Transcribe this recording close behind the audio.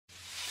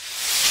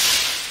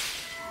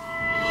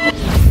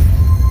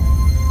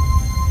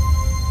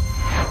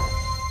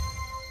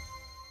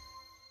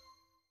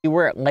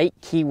We're at Lake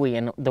Keowee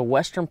in the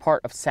western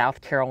part of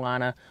South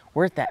Carolina.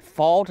 We're at that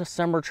fall to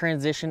summer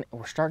transition, and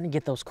we're starting to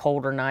get those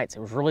colder nights. It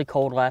was really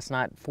cold last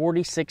night,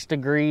 46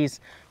 degrees.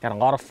 Got a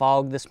lot of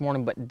fog this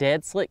morning, but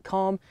dead slick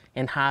calm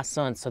and high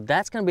sun. So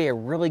that's gonna be a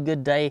really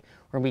good day.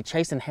 We're gonna be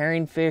chasing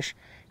herring fish.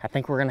 I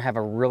think we're gonna have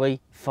a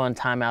really fun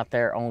time out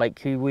there on Lake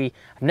Keowee.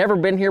 I've never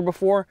been here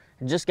before.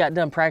 I just got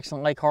done practicing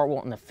at Lake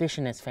Hartwell, and the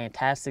fishing is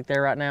fantastic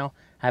there right now.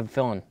 I have a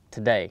feeling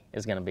today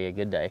is gonna be a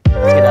good day.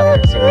 Let's get out there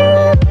and see what we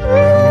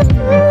can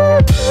do.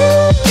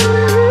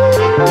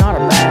 Not a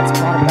bad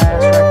spot of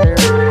bass right there.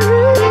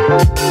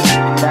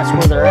 That's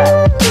where they're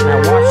at. Now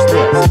watch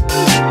this.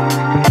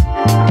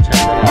 Check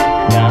that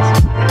out, guys.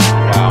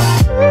 Wow.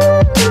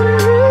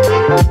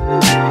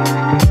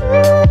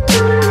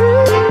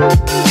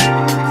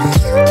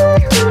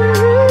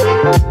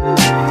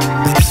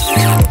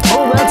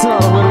 Oh, that's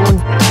not a little one.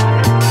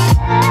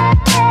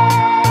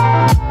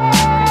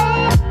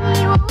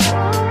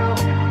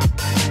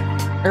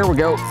 There we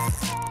go.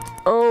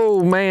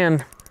 Oh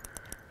man.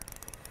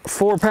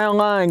 4-pound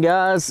line,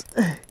 guys.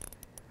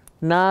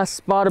 Nice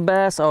spotted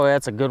bass. Oh,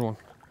 that's a good one.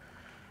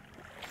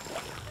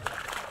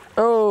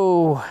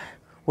 Oh,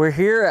 we're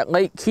here at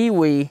Lake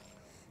Keowee,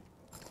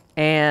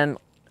 and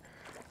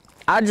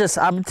I'll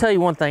tell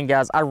you one thing,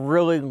 guys. I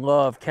really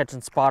love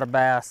catching spotted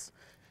bass,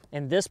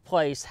 and this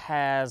place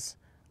has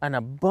an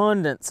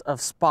abundance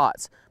of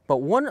spots. But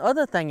one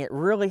other thing it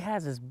really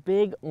has is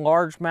big,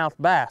 largemouth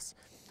bass.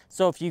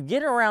 So if you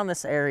get around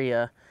this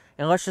area,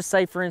 and let's just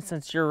say, for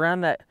instance, you're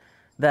around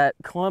that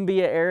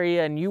Columbia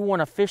area and you want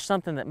to fish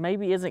something that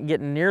maybe isn't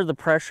getting near the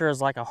pressure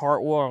as like a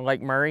Hartwell or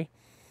Lake Murray,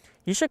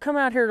 you should come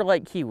out here to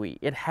Lake Keowee.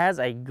 It has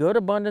a good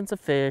abundance of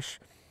fish.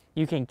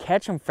 You can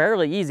catch them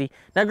fairly easy.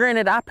 Now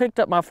granted, I picked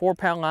up my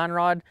 4-pound line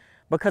rod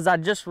because I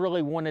just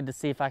really wanted to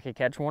see if I could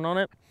catch one on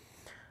it.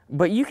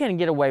 But you can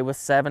get away with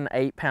 7,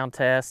 8-pound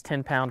tests,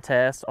 10-pound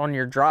tests on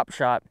your drop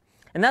shot.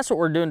 And that's what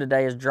we're doing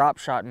today, is drop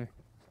shotting.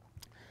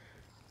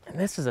 And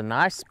this is a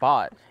nice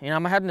spot. You know,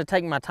 I'm having to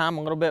take my time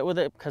a little bit with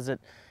it because it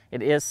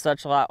is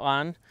such a light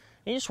line.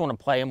 You just want to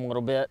play them a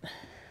little bit.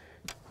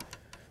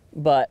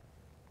 But,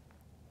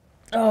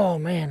 oh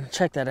man,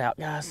 check that out,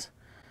 guys.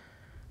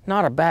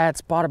 Not a bad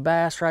spot of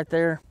bass right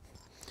there.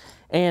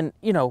 And,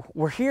 you know,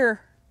 we're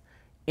here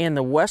in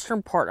the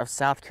western part of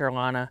South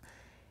Carolina.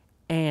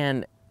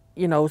 And,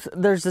 you know,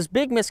 there's this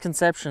big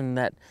misconception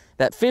that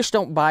fish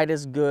don't bite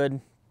as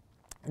good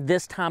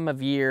this time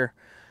of year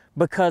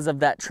because of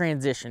that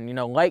transition. You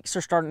know, lakes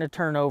are starting to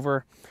turn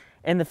over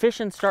and the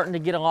fishing's starting to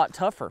get a lot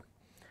tougher.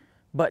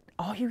 But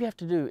all you have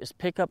to do is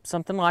pick up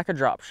something like a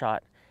drop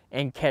shot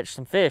and catch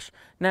some fish.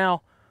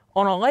 Now,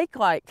 on a lake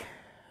like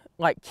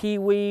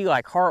Keowee,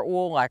 like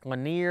Hartwell, like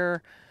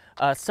Lanier,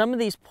 some of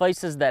these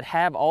places that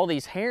have all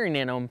these herring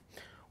in them,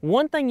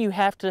 one thing you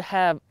have to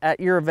have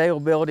at your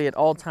availability at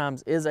all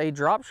times is a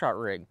drop shot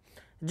rig.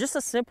 Just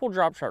a simple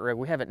drop shot rig.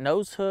 We have it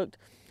nose hooked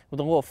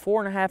with a little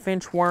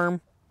 4.5-inch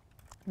worm.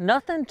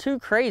 Nothing too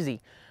crazy,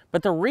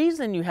 but the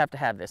reason you have to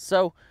have this,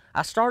 so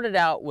I started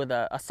out with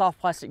a soft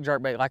plastic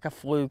jerkbait like a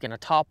fluke and a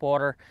top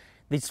water.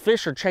 These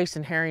fish are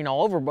chasing herring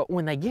all over, but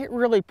when they get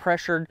really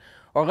pressured,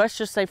 or let's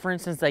just say, for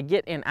instance, they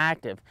get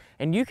inactive,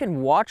 and you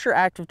can watch your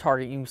active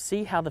target, you can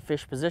see how the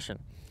fish position.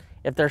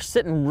 If they're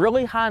sitting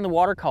really high in the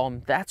water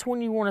column, that's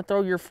when you want to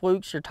throw your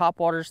flukes, your top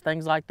waters,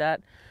 things like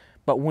that.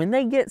 But when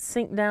they get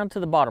sink down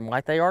to the bottom,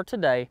 like they are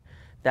today,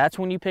 that's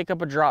when you pick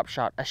up a drop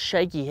shot, a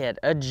shaky head,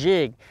 a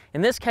jig.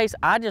 In this case,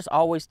 I just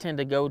always tend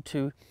to go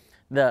to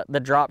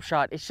the drop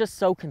shot. It's just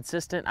so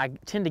consistent. I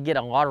tend to get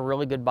a lot of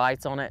really good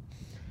bites on it.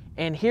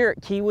 And here at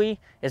Keowee,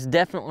 it's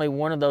definitely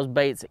one of those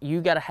baits that you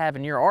got to have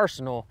in your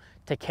arsenal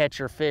to catch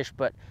your fish.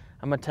 But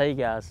I'm going to tell you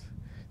guys,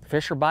 the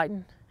fish are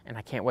biting, and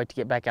I can't wait to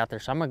get back out there.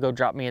 So I'm going to go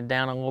drop me it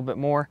down a little bit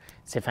more,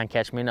 see if I can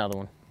catch me another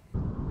one.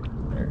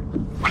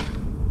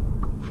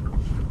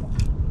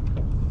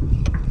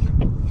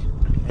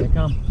 There it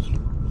comes.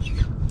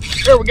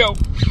 There we go.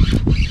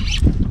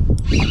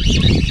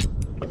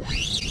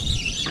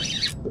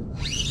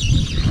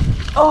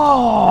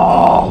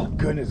 Oh,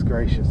 goodness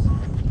gracious.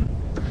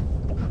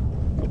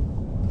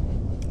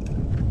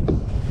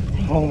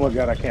 Oh my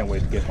God, I can't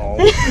wait to get home.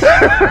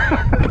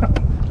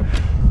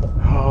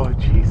 Oh,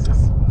 Jesus.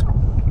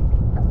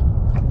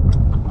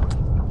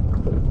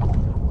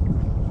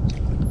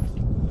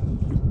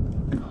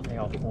 They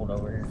all pulled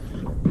over here.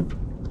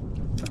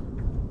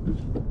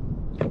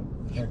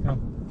 There it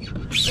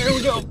comes. There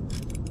we go.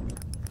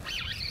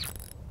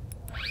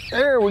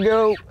 There we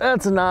go.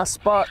 That's a nice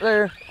spot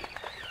there.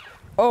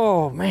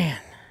 Oh man.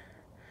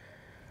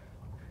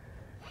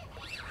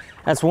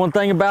 That's one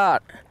thing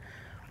about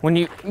when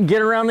you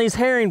get around these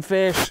herring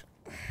fish,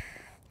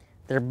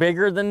 they're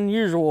bigger than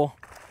usual.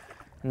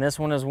 And this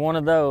one is one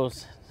of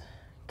those.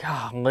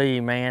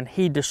 Golly, man,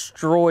 he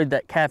destroyed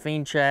that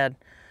caffeine shad.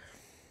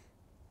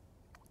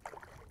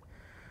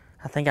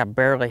 I think I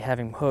barely have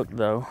him hooked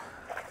though.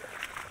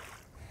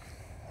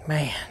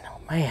 Man,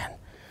 oh man.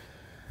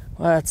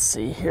 Let's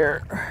see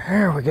here.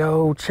 There we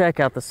go. Check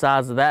out the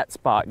size of that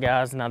spot,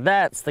 guys. Now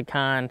that's the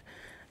kind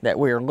that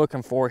we are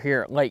looking for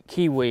here at Lake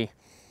Keowee.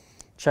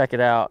 Check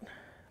it out.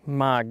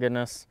 My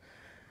goodness.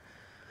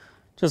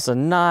 Just a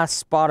nice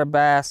spotted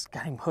bass.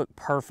 Got him hooked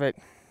perfect.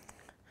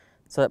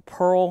 So that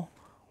pearl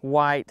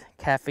white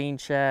caffeine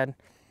shad.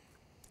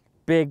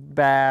 Big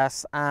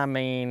bass. I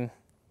mean,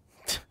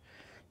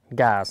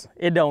 guys,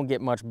 it don't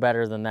get much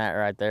better than that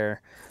right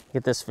there.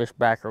 Get this fish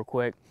back real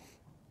quick.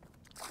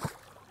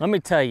 Let me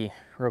tell you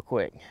real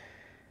quick.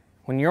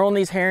 When you're on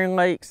these herring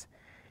lakes,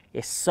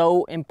 it's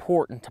so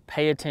important to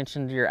pay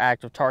attention to your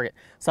active target.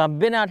 So I've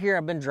been out here,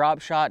 I've been drop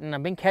shotting,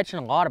 I've been catching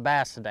a lot of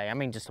bass today. I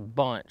mean, just a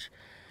bunch.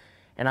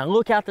 And I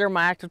look out there at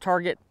my active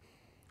target,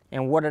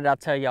 and what did I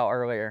tell y'all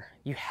earlier?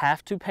 You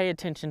have to pay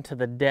attention to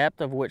the depth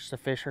of which the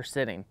fish are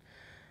sitting.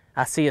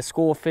 I see a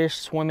school of fish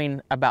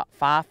swimming about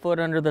 5 foot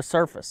under the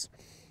surface.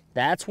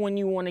 That's when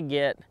you want to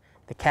get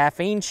the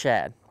caffeine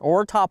shad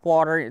or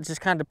topwater. It just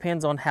kind of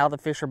depends on how the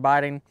fish are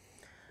biting.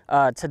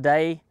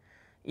 Today,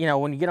 you know,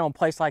 when you get on a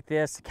place like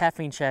this, the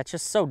caffeine shad's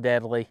just so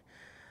deadly.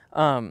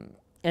 And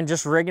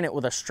just rigging it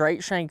with a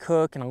straight shank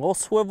hook and a little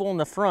swivel in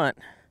the front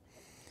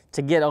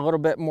to get a little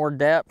bit more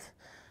depth.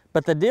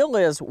 But the deal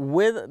is,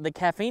 with the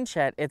caffeine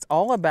shad, it's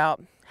all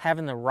about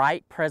having the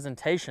right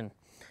presentation.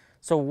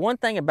 So one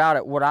thing about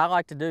it, what I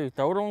like to do,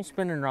 throw it on a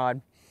spinning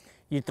rod,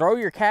 you throw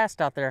your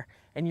cast out there,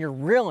 and you're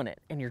reeling it,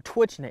 and you're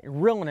twitching it,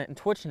 reeling it, and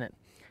twitching it.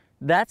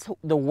 That's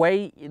the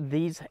way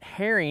these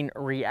herring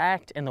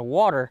react in the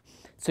water,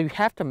 so you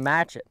have to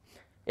match it.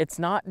 It's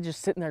not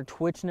just sitting there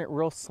twitching it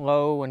real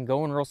slow and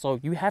going real slow.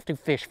 You have to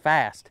fish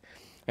fast.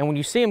 And when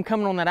you see them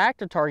coming on that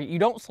active target, you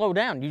don't slow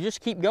down. You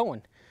just keep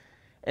going.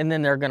 And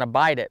then they're gonna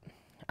bite it.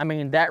 I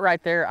mean, that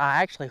right there,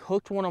 I actually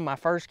hooked one on my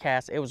first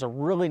cast. It was a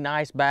really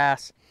nice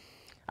bass.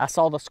 I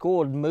saw the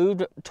school had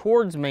moved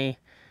towards me,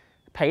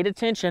 paid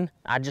attention.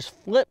 I just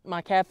flipped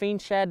my caffeine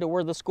shad to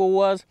where the school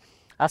was.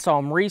 I saw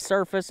them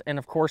resurface, and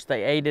of course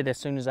they ate it as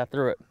soon as I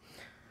threw it.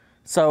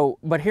 So,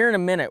 but here in a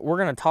minute, we're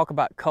gonna talk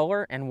about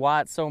color and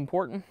why it's so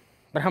important.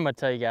 But I'm gonna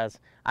tell you guys,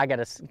 I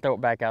gotta throw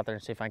it back out there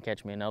and see if I can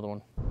catch me another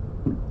one.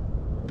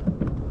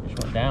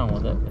 Just went down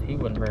with it, but he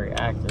wasn't very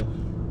active.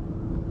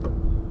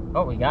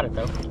 Oh, we got it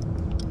though.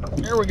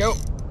 There we go.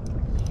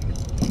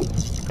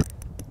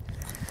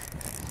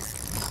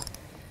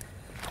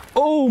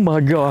 Oh my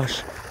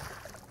gosh.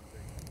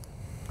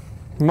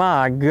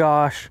 My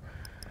gosh.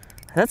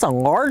 That's a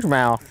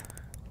largemouth.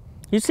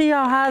 You see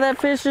how high that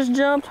fish just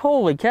jumped?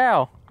 Holy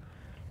cow.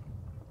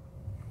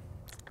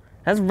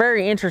 That's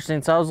very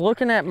interesting. So I was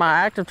looking at my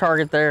active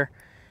target there,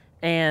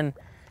 and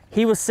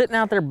he was sitting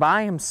out there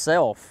by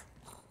himself.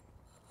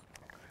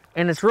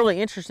 And it's really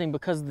interesting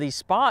because these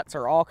spots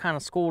are all kind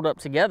of schooled up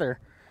together,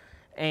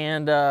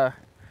 and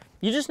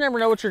you just never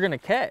know what you're gonna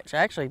catch.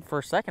 Actually, for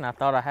a second, I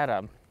thought I had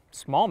a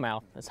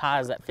smallmouth as high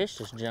as that fish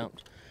just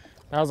jumped.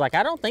 And I was like,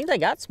 I don't think they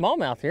got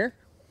smallmouth here.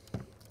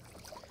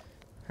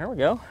 There we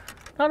go.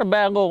 Not a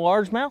bad little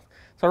largemouth.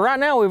 So right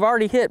now we've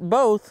already hit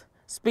both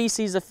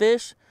species of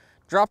fish.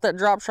 Dropped that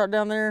drop shot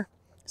down there.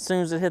 As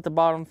soon as it hit the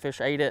bottom,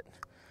 fish ate it.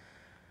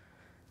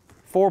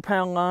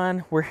 4-pound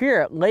line. We're here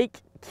at Lake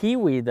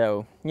Keowee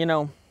though. You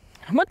know,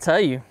 I'm gonna tell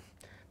you,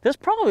 this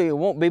probably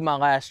won't be my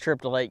last trip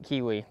to Lake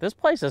Keowee. This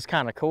place is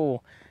kind of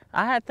cool.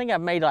 I think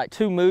I've made like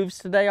 2 moves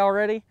today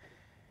already,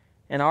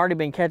 and already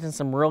been catching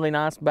some really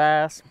nice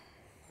bass.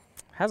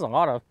 Has a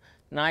lot of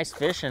nice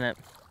fish in it.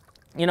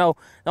 You know,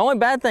 the only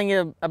bad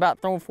thing about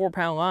throwing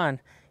 4-pound line,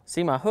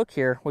 see my hook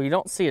here, well, you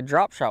don't see a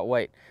drop shot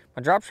weight.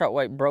 My drop shot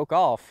weight broke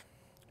off.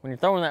 When you're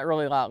throwing that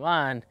really light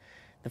line,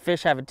 the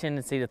fish have a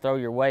tendency to throw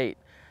your weight.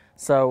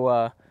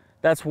 So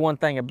that's one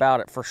thing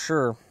about it for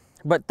sure.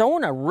 But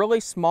throwing a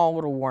really small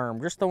little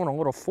worm, just throwing a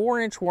little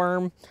 4-inch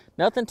worm,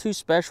 nothing too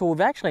special.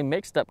 We've actually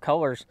mixed up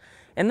colors.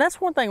 And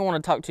that's one thing I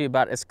want to talk to you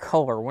about is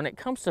color. When it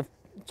comes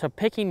to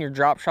picking your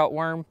drop shot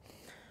worm,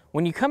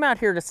 when you come out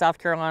here to South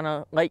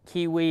Carolina, Lake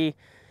Keowee,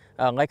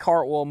 Lake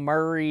Hartwell,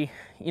 Murray,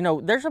 you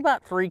know, there's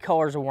about 3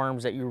 colors of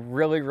worms that you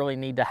really, really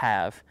need to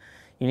have.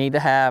 You need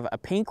to have a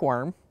pink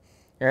worm.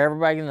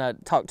 Everybody's gonna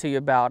talk to you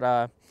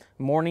about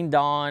Morning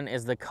Dawn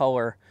is the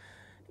color.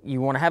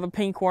 You wanna have a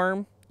pink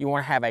worm. You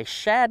wanna have a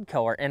shad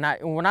color. And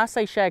when I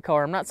say shad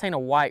color, I'm not saying a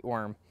white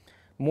worm.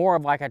 More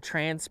of like a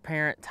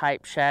transparent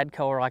type shad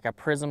color, like a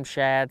prism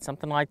shad,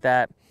 something like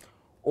that.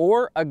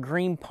 Or a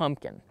green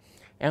pumpkin.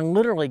 And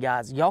literally,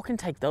 guys, y'all can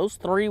take those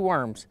 3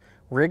 worms,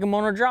 rig them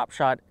on a drop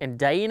shot, and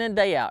day in and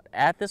day out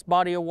at this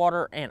body of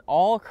water and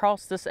all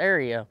across this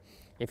area,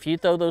 if you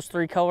throw those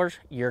 3 colors,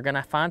 you're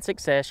gonna find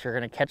success, you're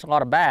gonna catch a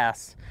lot of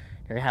bass,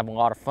 you're gonna have a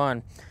lot of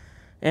fun.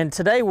 And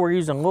today we're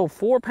using a little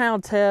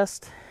 4-pound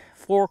test,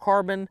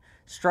 fluorocarbon,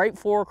 straight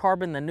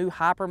fluorocarbon, the new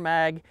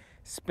Hypermag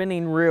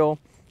spinning reel,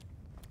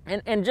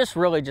 and just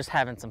really just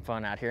having some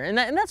fun out here. And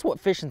that's what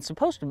fishing's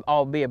supposed to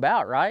all be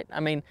about, right? I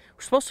mean,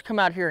 we're supposed to come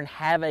out here and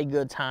have a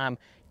good time,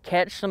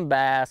 catch some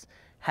bass,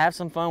 have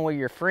some fun with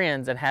your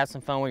friends, and have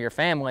some fun with your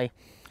family.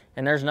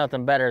 And there's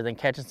nothing better than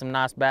catching some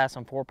nice bass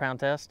on 4-pound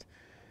test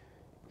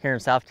here in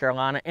South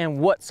Carolina, and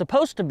what's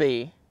supposed to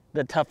be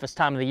the toughest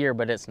time of the year,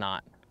 but it's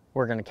not.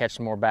 We're gonna catch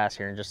some more bass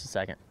here in just a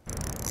second.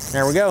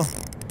 There we go.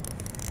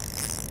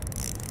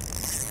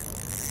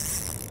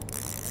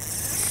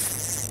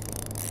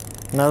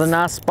 Another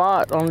nice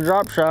spot on the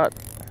drop shot.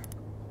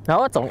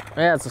 No,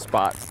 it's a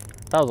spot.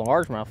 That was a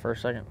largemouth for a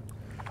second.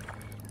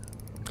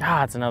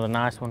 Ah, it's another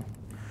nice one.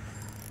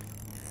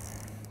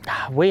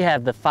 We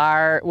have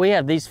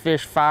these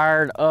fish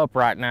fired up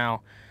right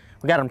now.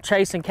 We got them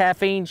chasing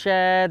caffeine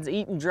shads,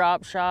 eating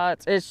drop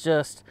shots. It's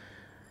just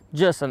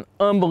an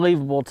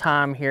unbelievable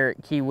time here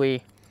at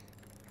Keowee.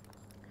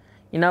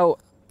 You know,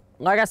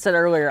 like I said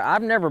earlier,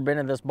 I've never been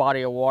in this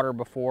body of water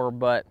before,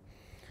 but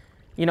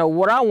you know,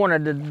 what I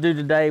wanted to do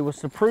today was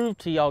to prove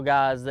to y'all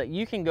guys that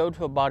you can go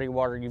to a body of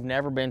water you've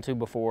never been to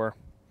before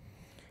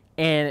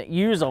and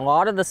use a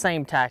lot of the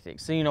same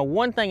tactics. So, you know,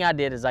 one thing I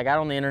did is I got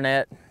on the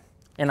internet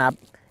and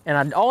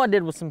all I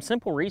did was some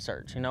simple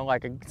research, you know,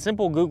 like a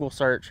simple Google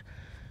search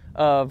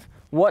of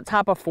what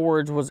type of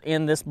forage was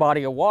in this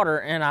body of water,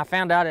 and I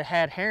found out it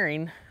had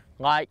herring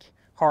like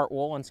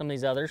Hartwell and some of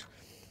these others,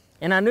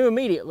 and I knew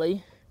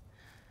immediately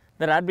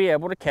that I'd be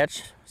able to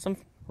catch some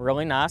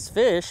really nice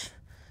fish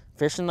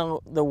fishing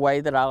the way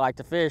that I like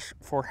to fish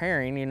for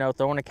herring, you know,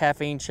 throwing a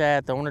caffeine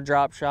shad, throwing a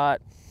drop shot.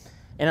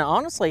 And it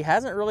honestly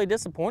hasn't really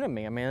disappointed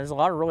me. I mean, there's a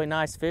lot of really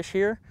nice fish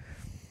here.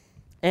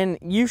 And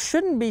you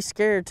shouldn't be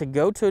scared to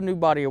go to a new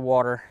body of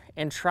water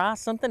and try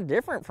something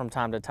different from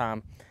time to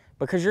time,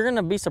 because you're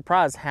gonna be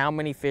surprised how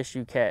many fish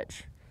you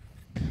catch.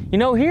 You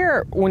know,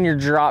 here when you're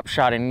drop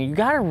shotting, you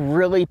gotta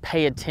really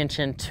pay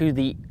attention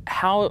to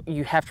how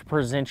you have to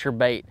present your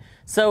bait.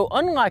 So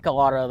unlike a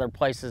lot of other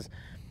places,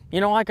 you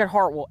know, like at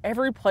Hartwell,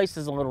 every place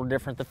is a little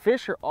different. The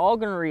fish are all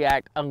gonna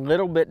react a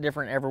little bit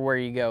different everywhere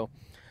you go.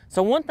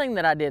 So one thing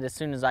that I did as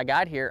soon as I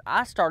got here,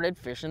 I started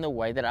fishing the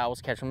way that I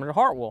was catching them at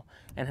Hartwell.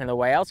 And the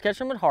way I was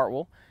catching them at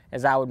Hartwell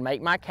is I would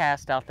make my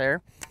cast out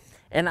there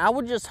and I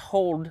would just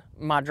hold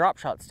my drop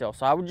shot still.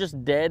 So I would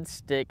just dead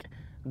stick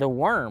the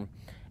worm.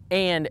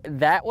 And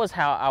that was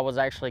how I was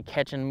actually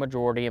catching the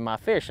majority of my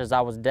fish. As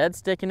I was dead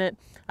sticking it,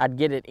 I'd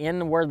get it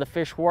in where the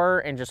fish were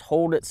and just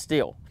hold it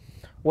still.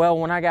 Well,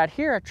 when I got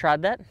here, I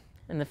tried that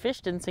and the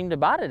fish didn't seem to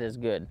bite it as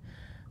good.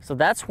 So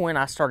that's when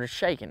I started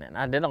shaking it.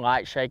 I did a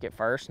light shake at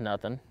first,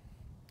 nothing.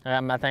 I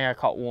think I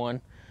caught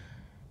one.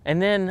 And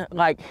then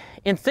like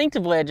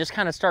instinctively, I just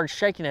kind of started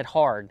shaking it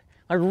hard,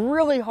 like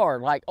really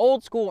hard, like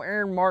old school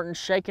Aaron Martin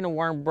shaking a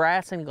worm,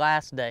 brass and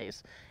glass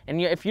days.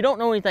 And if you don't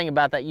know anything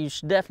about that, you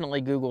should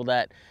definitely Google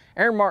that.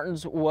 Aaron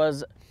Martin's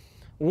was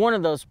one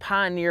of those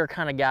pioneer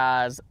kind of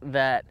guys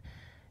that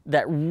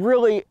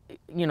really,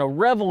 you know,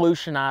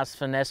 revolutionized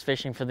finesse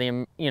fishing for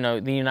the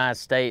United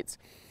States.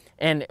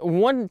 And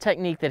one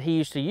technique that he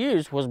used to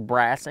use was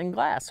brass and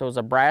glass. So it was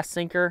a brass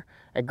sinker,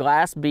 a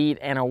glass bead,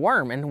 and a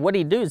worm. And what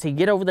he'd do is he'd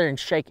get over there and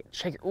shake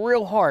it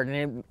real hard,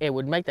 and it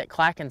would make that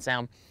clacking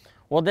sound.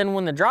 Well, then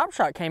when the drop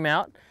shot came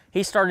out,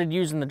 he started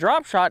using the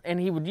drop shot, and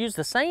he would use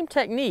the same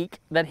technique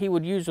that he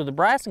would use with the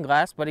brass and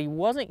glass, but he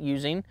wasn't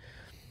using,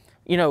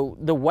 you know,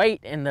 the weight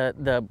and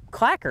the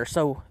clacker.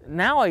 So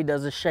now all he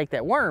does is shake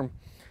that worm,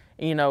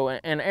 you know,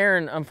 and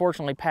Aaron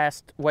unfortunately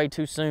passed way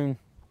too soon.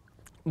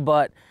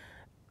 But,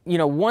 you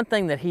know, one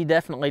thing that he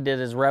definitely did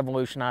is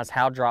revolutionize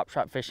how drop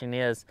shot fishing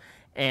is.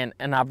 And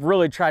I've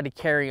really tried to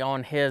carry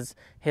on his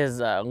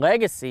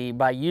legacy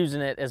by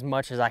using it as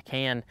much as I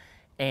can.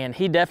 And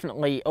he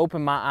definitely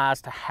opened my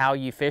eyes to how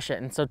you fish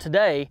it. And so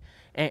today,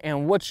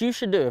 and what you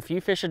should do if you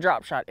fish a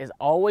drop shot is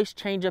always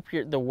change up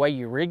the way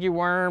you rig your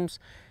worms,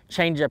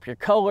 change up your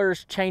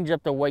colors, change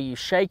up the way you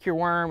shake your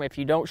worm. If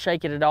you don't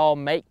shake it at all,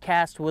 make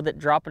cast with it,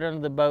 drop it under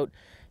the boat.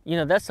 You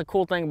know, that's the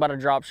cool thing about a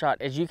drop shot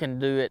is you can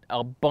do it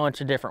a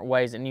bunch of different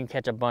ways and you can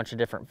catch a bunch of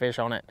different fish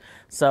on it.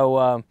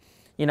 So,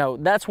 you know,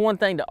 that's one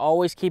thing to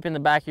always keep in the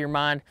back of your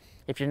mind.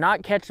 If you're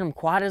not catching them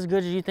quite as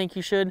good as you think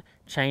you should,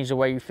 change the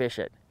way you fish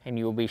it, and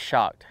you will be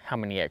shocked how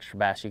many extra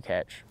bass you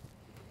catch.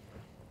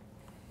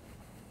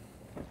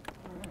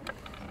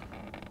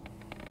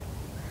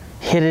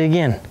 Hit it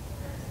again.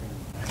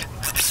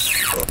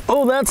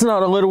 Oh, that's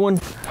not a little one.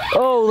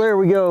 Oh, there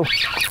we go.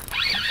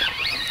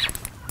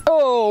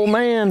 Oh,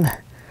 man.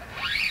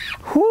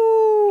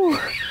 Whoo!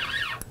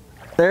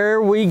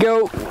 There we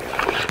go.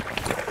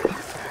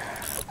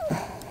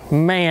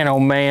 Man, oh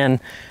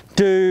man.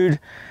 Dude,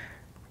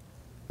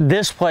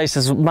 this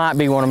place might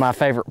be one of my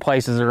favorite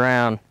places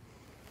around.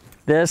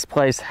 This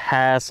place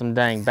has some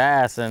dang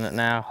bass in it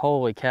now.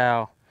 Holy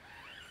cow.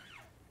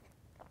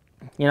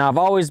 You know, I've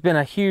always been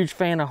a huge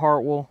fan of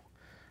Hartwell,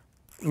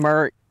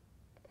 Murray,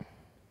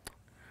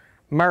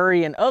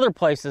 and other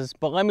places,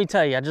 but let me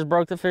tell you, I just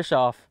broke the fish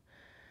off.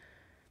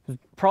 It was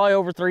probably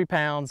over 3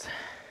 pounds.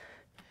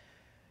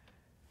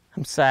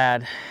 I'm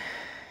sad.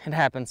 It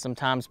happens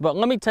sometimes, but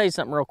let me tell you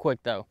something real quick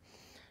though.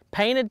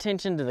 Paying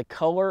attention to the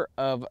color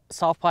of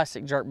soft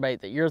plastic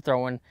jerkbait that you're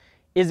throwing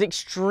is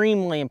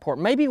extremely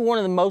important. Maybe one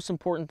of the most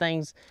important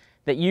things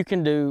that you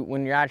can do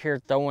when you're out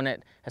here throwing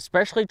it,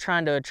 especially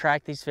trying to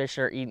attract these fish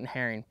that are eating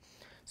herring.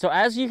 So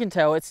as you can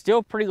tell, it's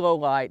still pretty low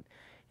light.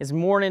 It's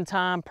morning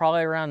time,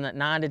 probably around that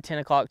 9 to 10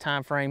 o'clock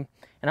time frame.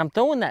 And I'm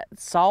throwing that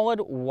solid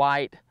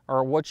white,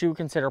 or what you would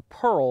consider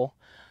pearl,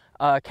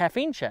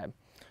 caffeine shad.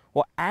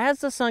 Well, as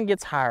the sun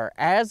gets higher,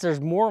 as there's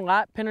more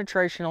light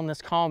penetration on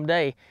this calm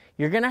day,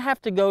 you're gonna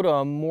have to go to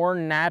a more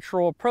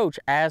natural approach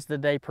as the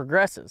day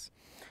progresses.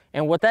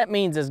 And what that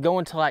means is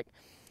going to like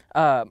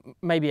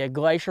maybe a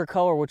glacier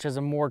color, which is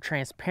a more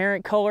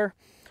transparent color,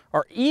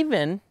 or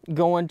even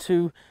going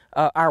to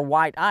our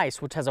white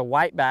ice, which has a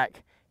white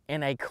back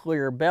and a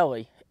clear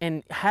belly.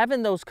 And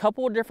having those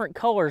couple of different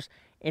colors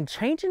and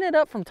changing it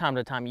up from time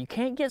to time. You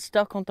can't get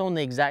stuck on throwing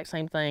the exact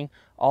same thing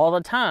all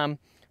the time,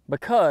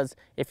 because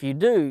if you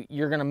do,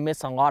 you're gonna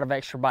miss a lot of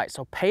extra bites.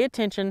 So pay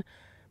attention,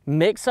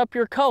 mix up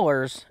your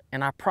colors,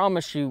 and I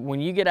promise you,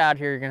 when you get out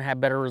here, you're gonna have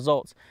better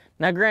results.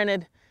 Now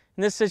granted,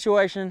 in this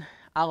situation,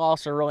 I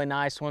lost a really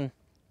nice one.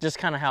 Just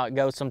kind of how it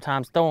goes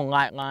sometimes. Throwing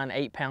light line,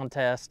 8-pound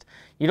test.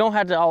 You don't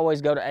have to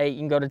always go to 8, you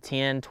can go to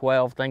 10,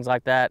 12, things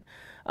like that.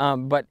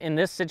 But in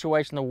this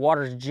situation, the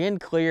water's gin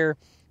clear,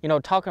 you know,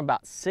 talking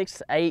about 6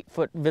 to 8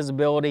 foot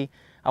visibility.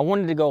 I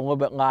wanted to go a little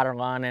bit lighter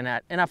line in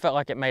that, and I felt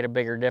like it made a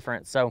bigger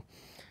difference. So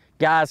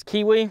guys,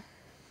 Kiwi,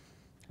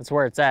 that's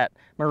where it's at.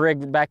 I'm gonna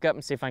rig back up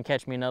and see if I can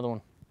catch me another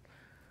one.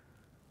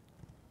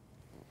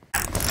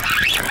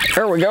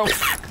 There we go.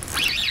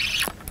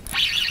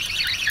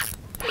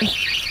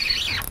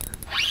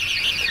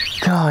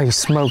 God, you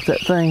smoked that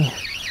thing.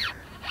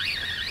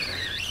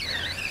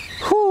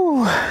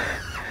 Whew.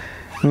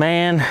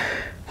 Man,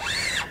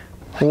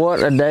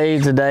 what a day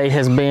today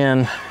has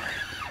been.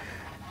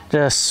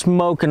 Just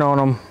smoking on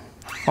them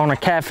on a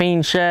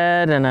caffeine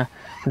shad and a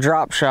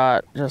drop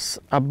shot. Just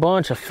a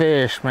bunch of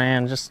fish,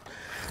 man. Just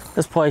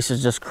this place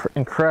is just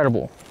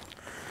incredible.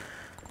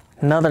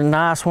 Another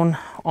nice one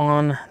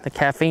on the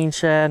caffeine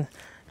shad.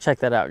 Check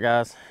that out,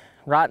 guys.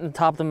 Right in the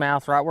top of the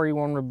mouth, right where you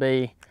want them to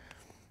be.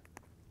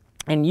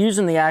 And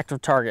using the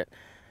active target.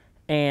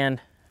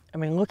 And I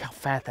mean, look how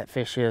fat that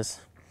fish is.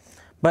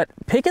 But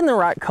picking the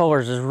right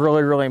colors is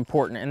really, really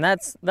important. And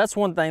that's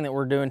one thing that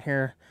we're doing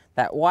here.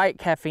 That white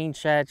caffeine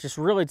shad just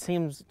really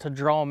seems to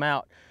draw them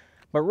out.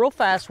 But real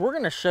fast, we're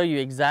gonna show you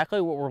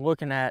exactly what we're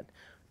looking at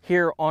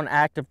here on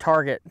active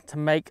target to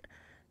make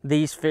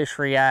these fish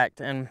react.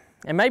 And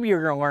maybe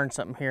you're gonna learn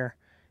something here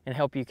and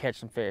help you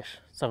catch some fish.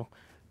 So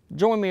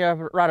join me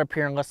right up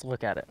here and let's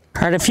look at it.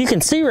 All right, if you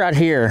can see right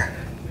here,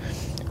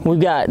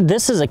 we've got,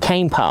 this is a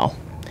cane pile.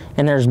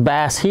 And there's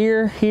bass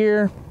here,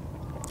 here,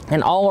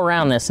 and all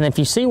around this. And if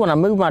you see when I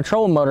move my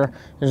trolling motor,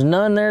 there's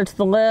none there to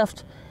the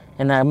left,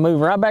 and I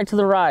move right back to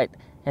the right,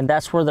 and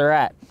that's where they're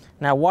at.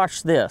 Now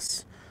watch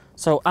this.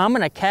 So I'm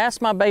gonna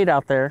cast my bait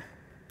out there.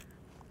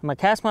 I'm gonna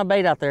cast my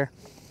bait out there,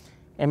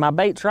 and my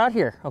bait's right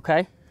here,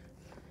 okay?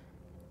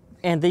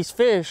 And these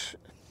fish,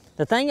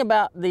 the thing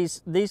about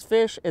these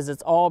fish is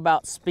it's all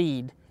about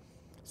speed.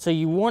 So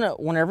you wanna,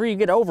 whenever you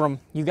get over them,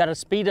 you gotta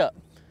speed up.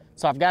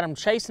 So I've got them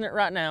chasing it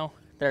right now.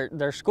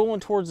 They're schooling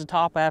towards the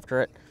top after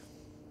it.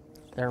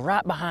 They're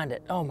right behind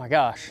it. Oh my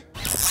gosh.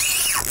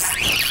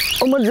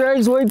 Oh, my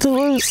drag's way too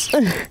loose.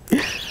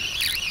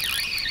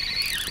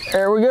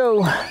 There we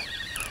go.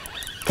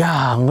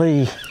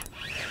 Golly,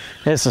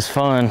 this is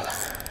fun.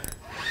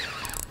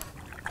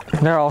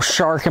 They're all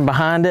sharking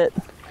behind it.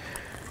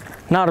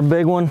 Not a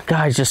big one.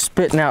 Guy's just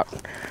spitting out.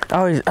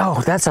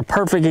 Oh, that's a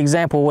perfect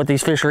example of what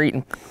these fish are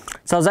eating.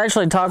 So I was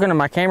actually talking to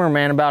my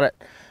cameraman about it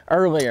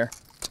earlier.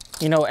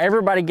 You know,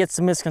 everybody gets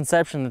the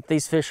misconception that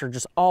these fish are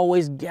just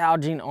always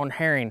gouging on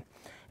herring.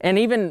 And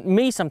even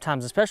me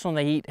sometimes, especially when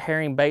they eat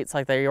herring baits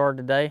like they are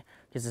today.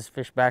 Get this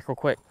fish back real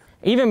quick.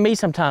 Even me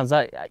sometimes,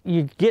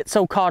 you get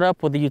so caught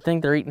up with it, you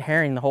think they're eating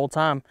herring the whole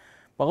time.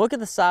 But look at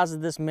the size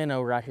of this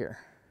minnow right here.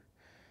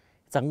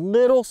 It's a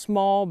little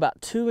small,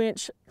 about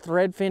 2-inch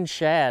threadfin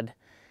shad.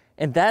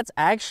 And that's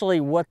actually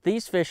what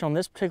these fish on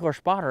this particular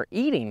spot are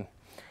eating.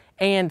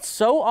 And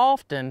so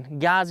often,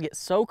 guys get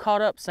so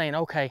caught up saying,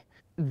 okay,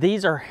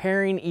 these are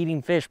herring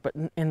eating fish, but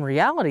in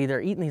reality,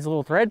 they're eating these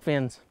little thread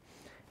fins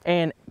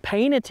and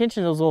paying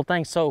attention to those little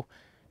things. So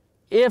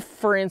if,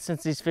 for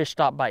instance, these fish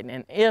stop biting,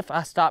 and if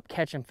I stop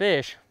catching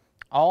fish,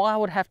 all I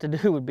would have to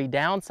do would be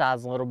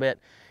downsize a little bit,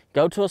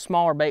 go to a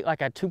smaller bait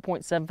like a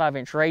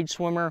 2.75-inch Rage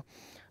Swimmer,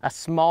 a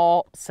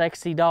small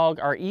Sexy Dog,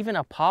 or even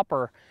a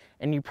popper,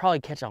 and you probably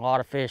catch a lot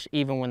of fish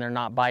even when they're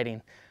not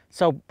biting.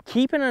 So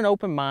keeping an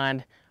open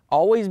mind,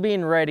 always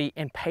being ready,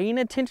 and paying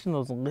attention to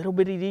those little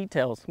bitty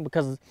details,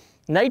 because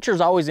nature's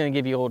always gonna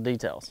give you little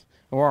details.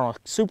 And we're on a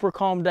super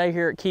calm day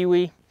here at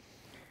Kiwi.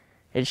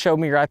 It showed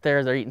me right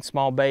there they're eating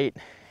small bait,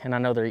 and I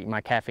know they're eating my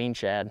caffeine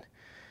shad.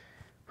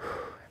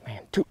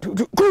 Man,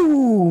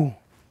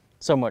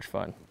 so much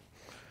fun.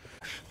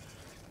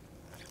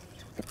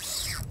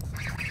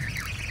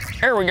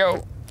 There we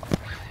go.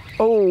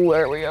 Oh,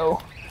 there we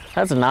go.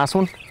 That's a nice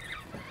one.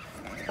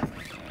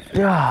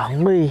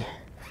 Golly.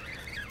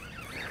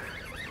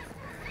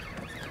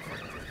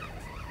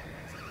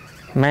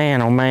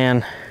 Man, oh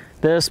man,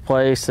 this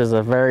place is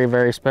a very,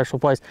 very special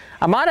place.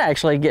 I might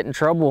actually get in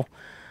trouble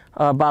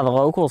by the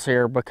locals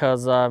here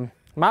because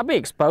might be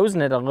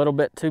exposing it a little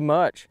bit too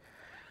much.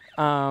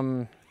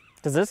 Because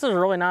this is a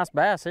really nice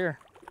bass here.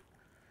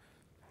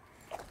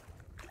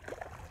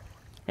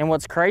 And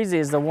what's crazy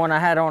is the one I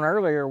had on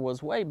earlier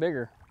was way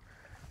bigger.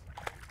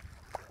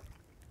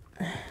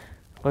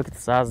 Look at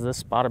the size of this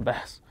spotted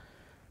bass.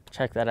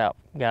 Check that out,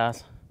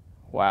 guys.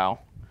 Wow.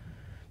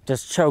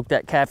 Just choke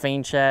that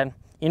caffeine shad.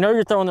 You know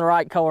you're throwing the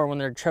right color when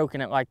they're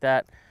choking it like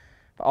that.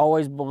 I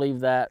always believe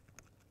that,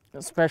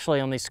 especially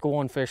on these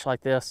schooling fish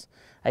like this.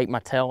 I ate my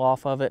tail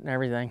off of it and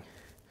everything.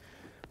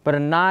 But a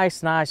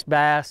nice, nice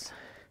bass.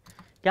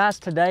 Guys,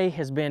 today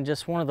has been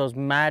just one of those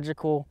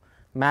magical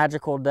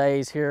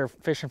days here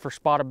fishing for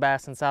spotted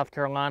bass in South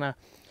Carolina.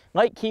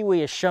 Lake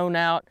Keowee has shown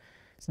out.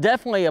 It's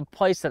definitely a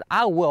place that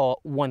I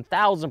will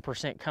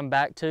 1000% come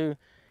back to.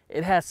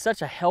 It has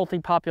such a healthy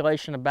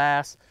population of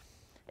bass.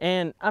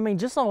 And I mean,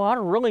 just a lot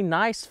of really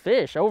nice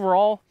fish.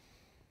 Overall,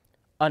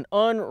 an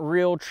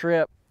unreal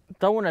trip.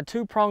 Throwing a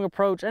two-prong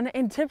approach.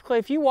 And typically,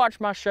 if you watch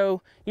my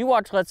show, you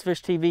watch Let's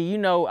Fish TV, you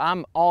know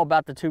I'm all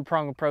about the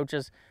two-prong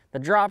approaches. The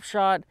drop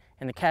shot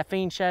and the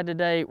caffeine shad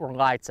today were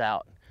lights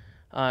out.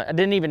 I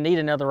didn't even need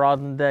another rod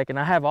on the deck, and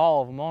I have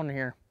all of them on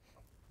here.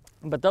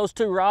 But those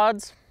two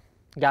rods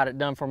got it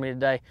done for me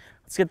today.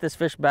 Let's get this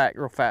fish back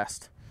real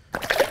fast.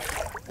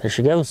 There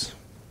she goes.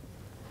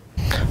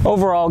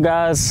 Overall,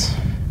 guys,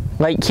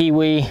 Lake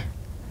Keowee,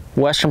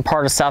 western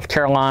part of South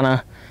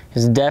Carolina,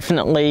 is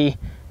definitely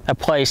a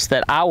place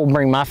that I will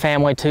bring my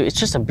family to. It's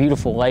just a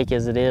beautiful lake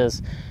as it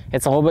is.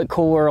 It's a little bit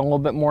cooler, a little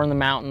bit more in the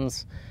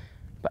mountains,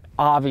 but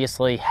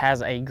obviously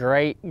has a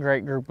great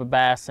group of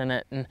bass in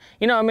it. And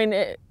you know, I mean,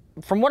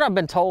 from what I've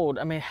been told,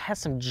 I mean, it has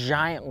some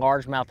giant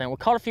largemouth in it. We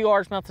caught a few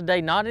largemouth today,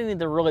 not any of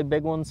the really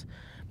big ones,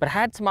 but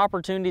had some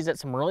opportunities at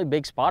some really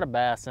big spotted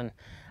bass. And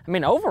I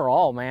mean,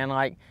 overall, man,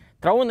 like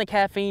throwing the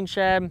caffeine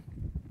shad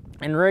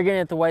and rigging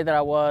it the way that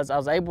I was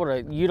able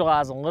to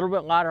utilize a little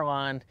bit lighter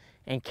line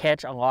and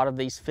catch a lot of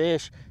these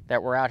fish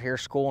that were out here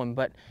schooling.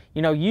 But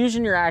you know,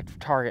 using your active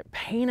target,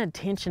 paying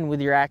attention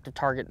with your active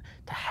target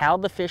to how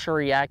the fish are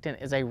reacting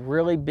is a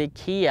really big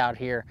key out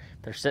here.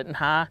 If they're sitting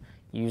high,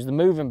 use the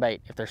moving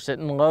bait. If they're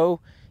sitting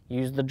low,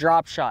 use the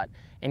drop shot,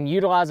 and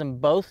utilizing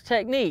both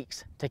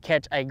techniques to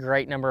catch a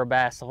great number of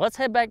bass. So let's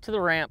head back to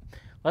the ramp.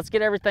 Let's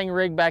get everything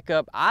rigged back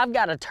up. I've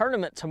got a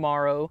tournament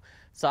tomorrow,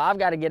 so I've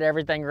got to get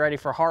everything ready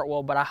for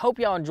Hartwell, but I hope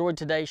y'all enjoyed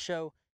today's show.